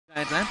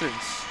Giant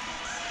Lanterns.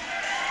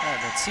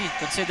 Let's see.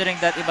 Considering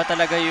that iba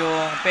talaga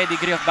yung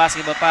pedigree of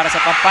basketball para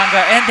sa Pampanga,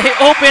 and they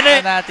open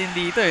it natin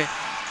dito eh.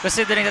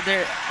 Considering that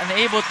they're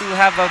unable to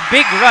have a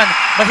big run.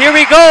 But here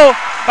we go!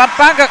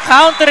 Pampanga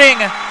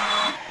countering!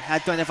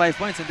 Had 25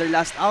 points in their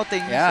last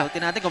outing. Yeah. So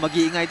tinatin kung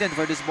mag-iingay din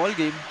for this ball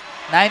game.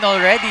 9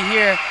 already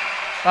here.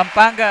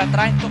 Pampanga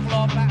trying to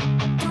claw back.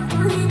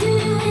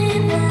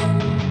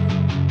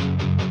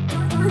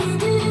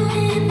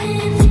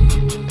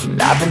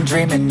 I've been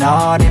dreaming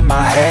on in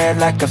my head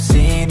like I've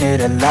seen it.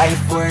 A life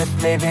worth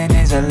living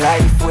is a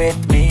life with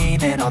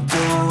meaning. I'll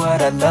do what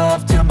I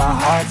love till my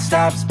heart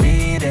stops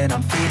beating.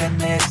 I'm feeding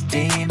this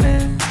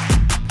demon.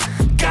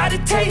 Got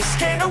a taste,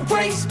 can't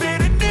erase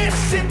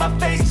bitterness in my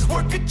face.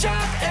 Work a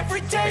job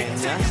every day.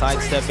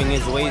 Sidestepping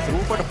his way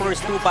through for the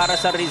first two para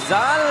sa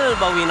Rizal.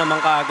 Bawi naman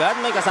kaagad.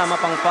 May kasama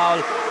pang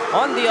foul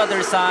on the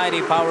other side.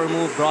 A power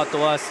move brought to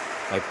us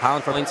by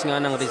pound for points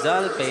nga ng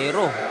Rizal.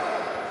 Pero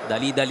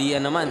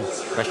dali-dalian naman.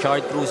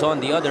 Rashard Cruz on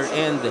the other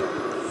end.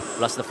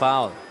 Plus the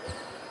foul.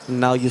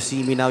 Now you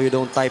see me, now you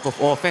don't type of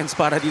offense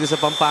para dito sa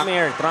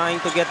Pampanga. Trying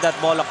to get that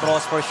ball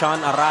across for Sean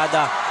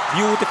Arada.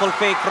 Beautiful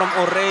fake from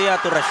Orea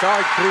to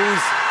Rashard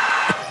Cruz.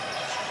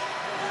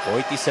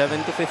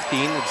 47-15.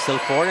 It's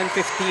still 4 and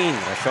 15.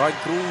 Rashard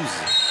Cruz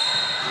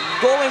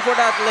going for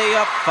that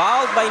layup.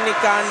 Fouled by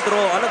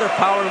Nicandro. Another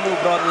power move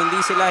brought. Hindi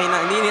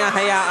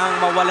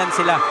hinahayaang mawalan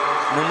sila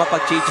ng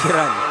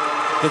mapagchichiran.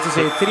 This is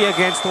a 3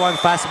 against 1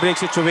 fast break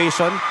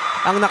situation.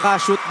 Ang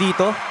nakashoot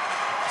dito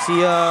si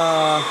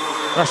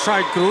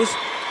Rashard Cruz.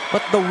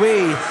 But the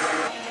way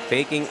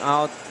faking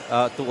out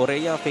to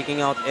Orea,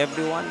 faking out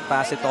everyone,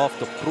 pass it off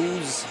to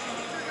Cruz.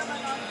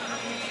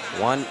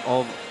 One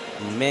of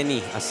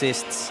many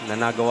assists na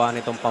nagawa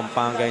nitong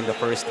Pampanga in the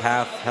first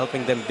half,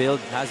 helping them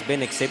build, has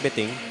been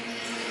exhibiting.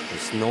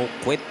 There's no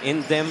quit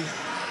in them.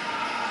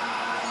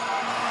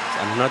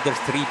 Another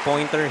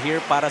three-pointer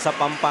here para sa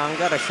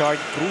Pampanga. Rashard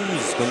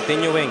Cruz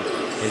continuing.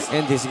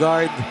 and his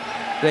guard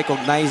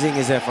recognizing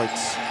his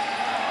efforts.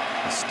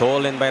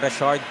 Stolen by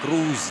Rashard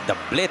Cruz. The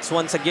blitz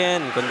once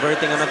again,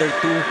 converting another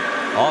two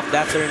off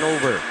that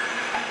turnover.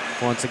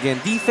 Once again,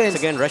 defense. Once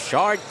again,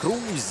 Rashard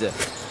Cruz.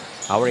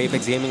 Our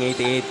Apex Gaming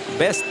 88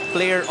 best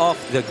player of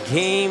the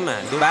game.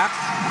 Back.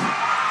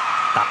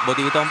 Takbo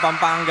dito ang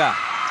Pampanga.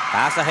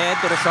 Pass ahead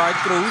to Rashard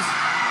Cruz.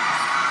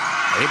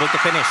 Able to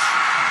finish.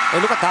 And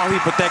look at how he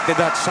protected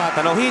that shot.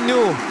 He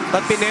knew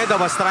that Pineda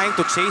was trying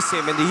to chase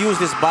him and he used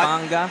his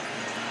body.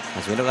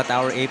 As we look at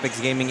our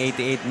Apex Gaming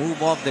 88 move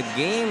of the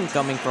game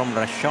coming from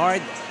Rashard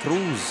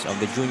Cruz of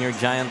the Junior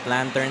Giant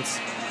Lanterns.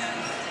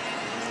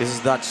 This is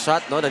that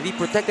shot, that he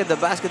protected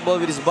the basketball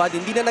with his body.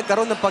 Hindi na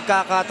nagkaroon ng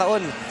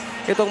pagkakataon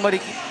itong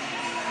Marikina.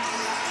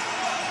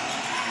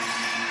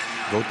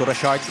 Go to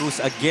Rashard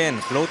Cruz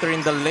again. Floater in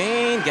the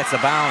lane. Gets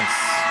a bounce.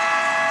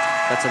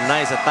 That's a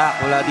nice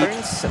attack. Wala dito.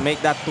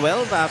 Make that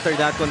 12 after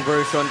that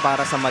conversion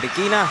para sa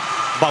Marikina.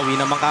 Bawi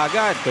naman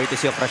kaagad.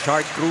 Courtesy of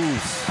Rashard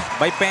Cruz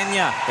by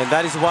Peña. And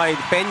that is why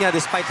Peña,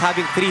 despite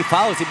having 3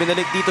 fouls,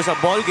 ibinalik dito sa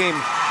ball game.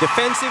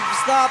 Defensive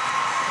stop.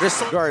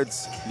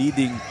 Guards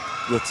leading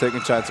with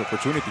second chance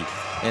opportunity.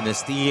 And a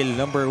steal,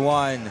 number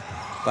 1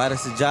 para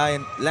sa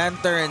Giant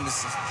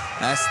Lanterns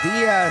as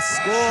Diaz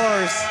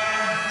scores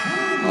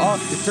off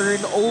the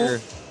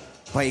turnover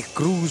by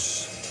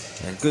Cruz.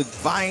 And good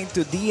find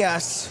to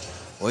Diaz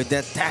with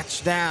that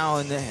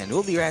touchdown. And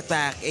we'll be right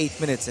back 8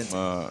 minutes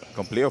into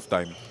Come playoff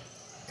time.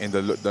 And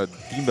the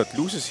team that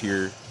loses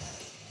here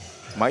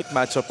might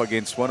match up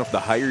against one of the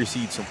higher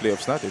seeds ng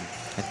playoffs natin.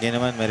 At ngayon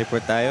naman, may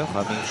report tayo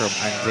coming from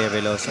Andre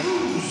Veloso.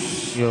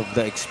 You have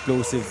the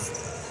explosive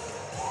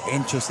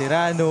Encho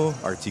Serrano,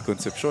 Archie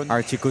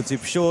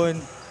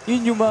Concepcion.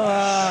 Yun yung mga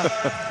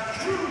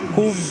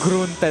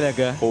homegrown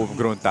talaga.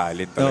 Homegrown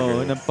talent talaga.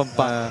 Oo, ng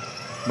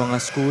mga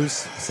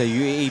schools sa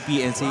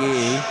UAAP,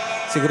 NCAA.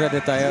 Sigurado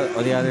tayo,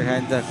 on the other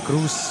hand, the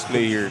Cruz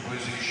Player.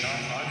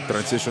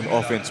 Transition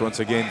offense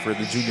once again for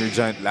the Junior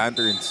Giant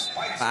Lanterns.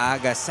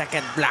 Paaga,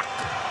 second block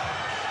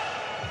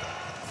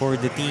for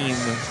the team,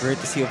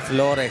 courtesy of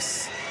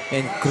Flores.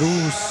 And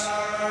Cruz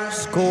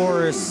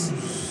scores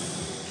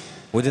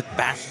with it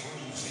back.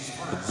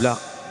 The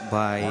block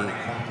by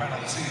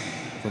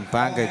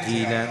Pampanga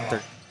G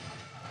Lantern.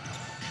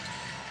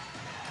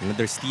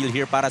 Another steal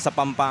here para sa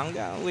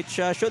Pampanga, which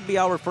should be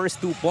our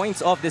first 2 points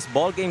of this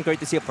ball game,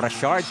 courtesy of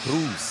Rashard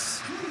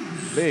Cruz.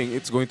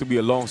 It's going to be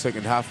a long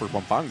second half for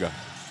Pampanga.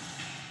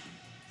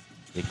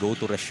 They go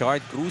to Rashard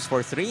Cruz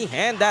for 3,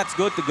 and that's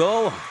good to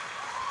go.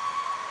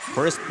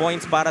 First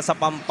points para sa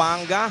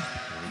Pampanga.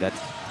 That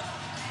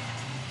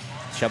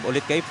shove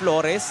ulit kay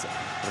Flores.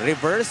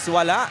 Reverse,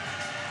 wala.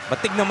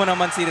 Batignan mo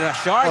naman si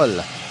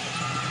Rashard.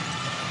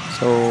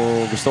 So,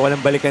 gusto ko lang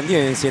balikan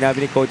yun.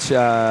 Sinabi ni Coach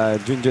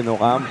Junjun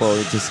Ocampo,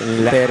 which is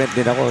parent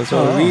din ako.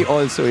 So, we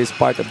also is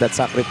part of that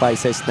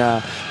sacrifices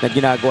na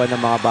ginagawa ng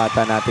mga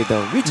bata natin.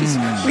 Which is,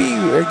 we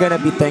are gonna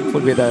be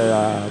thankful with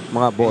our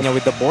mga boss.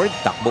 With the board,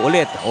 takbo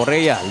ulit.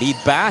 Orea, lead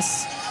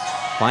pass.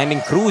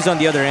 Finding Cruz on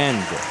the other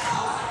end.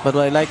 But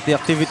I like the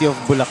activity of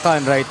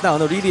Bulacan right now.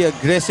 Really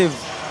aggressive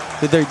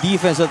with their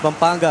defense at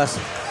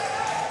Pampangas.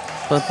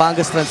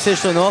 Pampanga's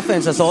transition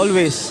offense, as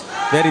always,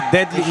 very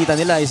deadly. Kita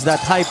nila is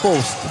that high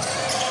post.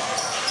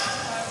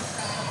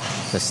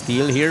 The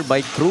steal here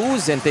by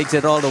Cruz and takes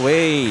it all the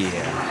way.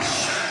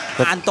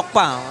 Antok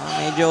pa.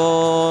 Medyo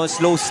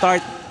slow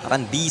start.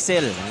 Parang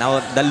diesel. Now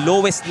the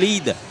lowest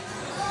lead.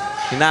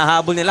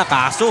 Hinahabol nila.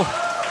 Kaso,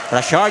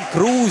 Rashard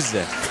Cruz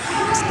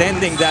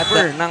extending that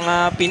ng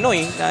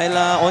Pinoy dahil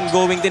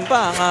ongoing din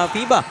pa ang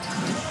FIBA.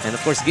 And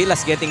of course,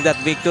 Gilas getting that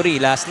victory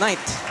last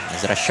night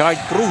as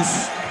Rashard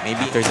Cruz.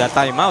 Maybe after that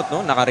timeout,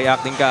 no?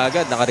 Naka-react din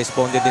kaagad,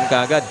 naka-responded din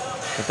kaagad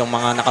itong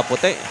mga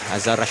nakaputi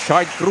as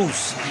Rashard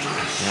Cruz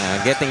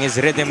getting his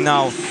rhythm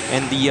now.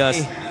 And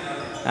the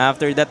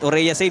after that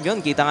Oreya save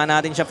yun, kita nga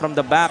natin siya from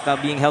the back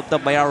being helped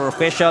up by our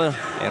official.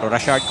 Pero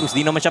Rashard Cruz,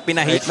 di naman siya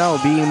pinahit. Right now,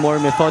 being more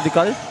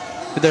methodical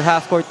with their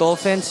half-court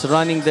offense,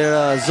 running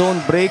their zone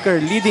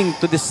breaker, leading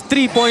to this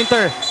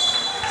three-pointer.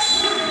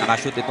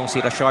 Nakashoot itong si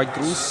Rashard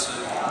Cruz.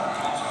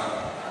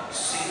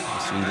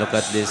 As we look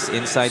at this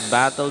inside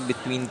battle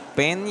between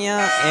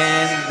Peña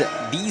and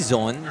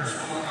Dizon.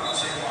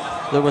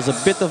 There was a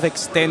bit of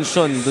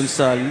extension dun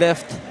sa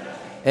left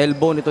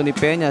elbow nito ni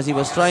Peña as he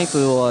was trying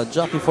to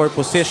jockey for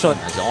position.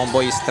 As the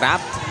Omboy is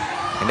trapped.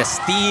 And a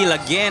steal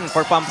again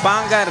for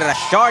Pampanga,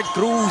 Rashard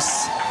Cruz.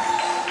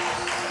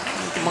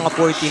 Itong mga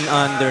 14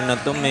 under na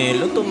to,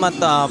 Melo,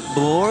 tumatap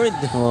board.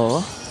 Oh.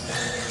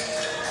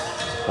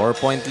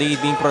 4-point lead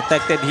being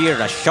protected here.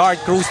 Rashard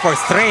Cruz for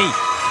stray.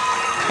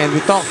 And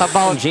we talked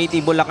about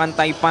JT Bulacan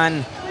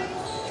Taipan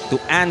to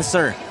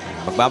answer.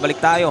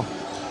 Magbabalik tayo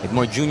with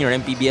more junior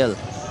MPBL.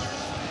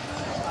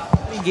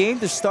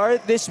 Game to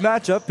start this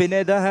matchup.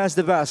 Pineda has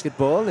the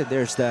basketball, and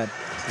there's that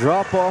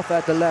drop off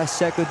at the last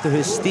second to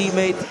his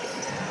teammate.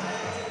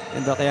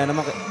 and kaya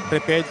naman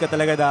prepared ka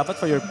talaga dapat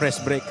for your press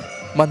break.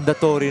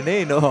 Mandatory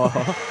na no?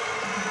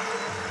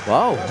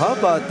 Wow, how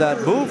about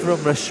that move from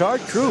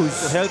Rashard Cruz?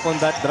 To help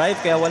on that drive,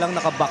 kaya walang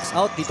naka-box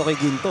out dito kay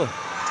Ginto.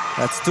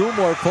 That's 2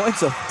 more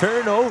points of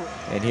turnover.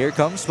 And here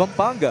comes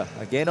Pampanga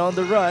again on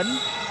the run.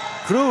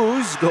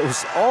 Cruz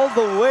goes all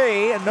the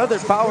way. Another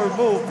power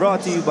move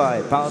brought to you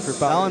by Pound for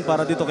Pound.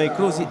 Para dito kay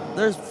Cruz.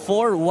 There's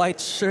 4 white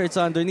shirts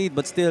underneath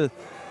but still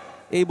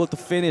able to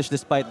finish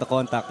despite the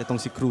contact itong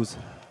si Cruz.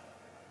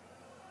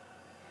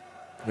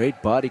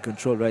 Great body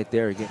control right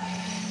there again.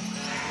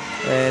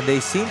 And they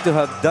seem to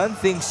have done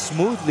things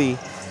smoothly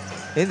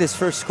in this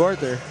first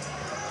quarter.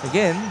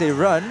 Again, they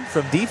run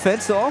from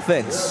defense to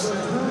offense.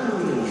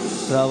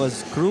 That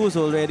was Cruz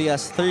already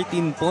has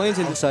 13 points.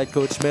 Inside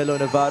Coach Melo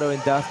Navarro and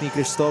Daphne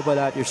Cristobal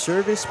at your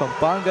service.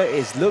 Pampanga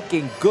is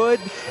looking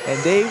good and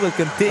they will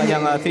continue.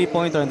 Kanyang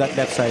 3-pointer on that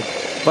left side.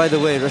 By the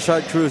way,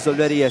 Rashard Cruz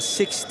already has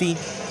 16.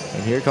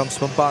 And here comes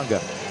Pampanga.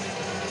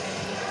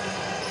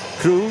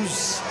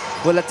 Cruz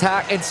will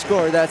attack and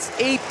score. That's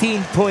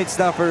 18 points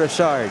now for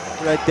Rashard.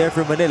 Right there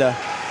for Manila.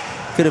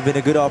 Could have been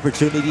a good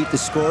opportunity to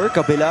score.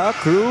 Kabila,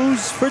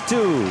 Cruz for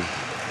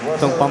 2.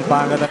 Itong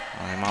Pampanga.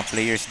 May mga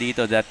players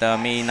dito that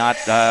may not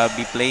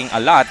be playing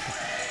a lot.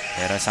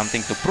 Pero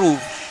something to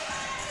prove.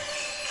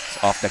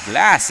 Off the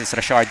glass is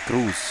Rashard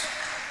Cruz.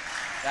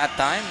 That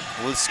time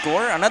will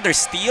score. Another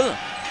steal.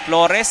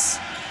 Flores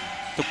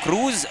to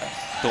Cruz.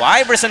 To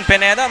Iverson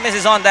Pineda.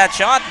 Misses on that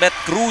shot. But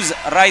Cruz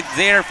right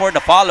there for the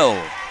follow.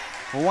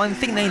 One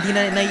thing na hindi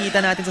na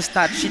nakikita natin sa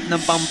stat sheet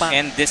ng Pampanga.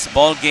 And this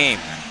ball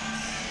game.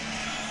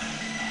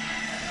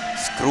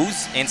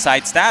 Cruz,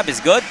 inside stab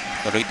is good.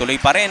 Tuloy-tuloy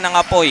pa rin ang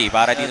apoy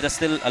para dito.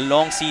 Still a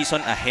long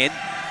season ahead.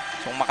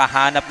 So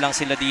makahanap lang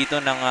sila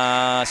dito ng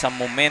sa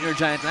moment.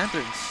 Giant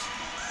Lanterns.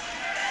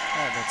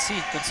 Let's see.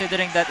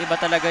 Considering that iba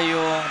talaga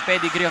yung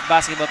pedigree of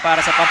basketball para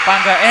sa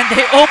Pampanga. And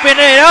they open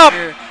it up!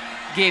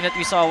 Game that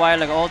we saw a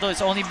while ago. Although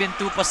it's only been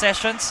 2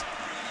 possessions.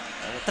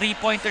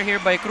 3-pointer here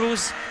by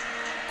Cruz.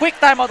 Quick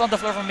timeout on the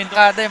floor from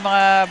Mintukada yung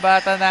mga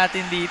bata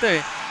natin dito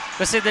eh.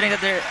 Considering that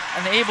they're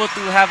unable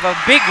to have a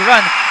big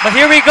run. But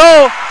here we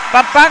go!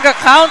 Pampanga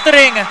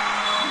countering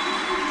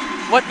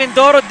what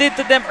Mindoro did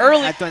to them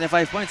early. At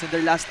 25 points in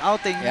their last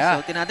outing. Yeah.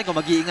 So, tinatin kung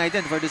mag-iingay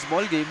din for this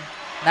ball game.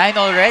 9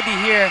 already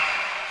here.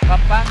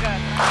 Pampanga.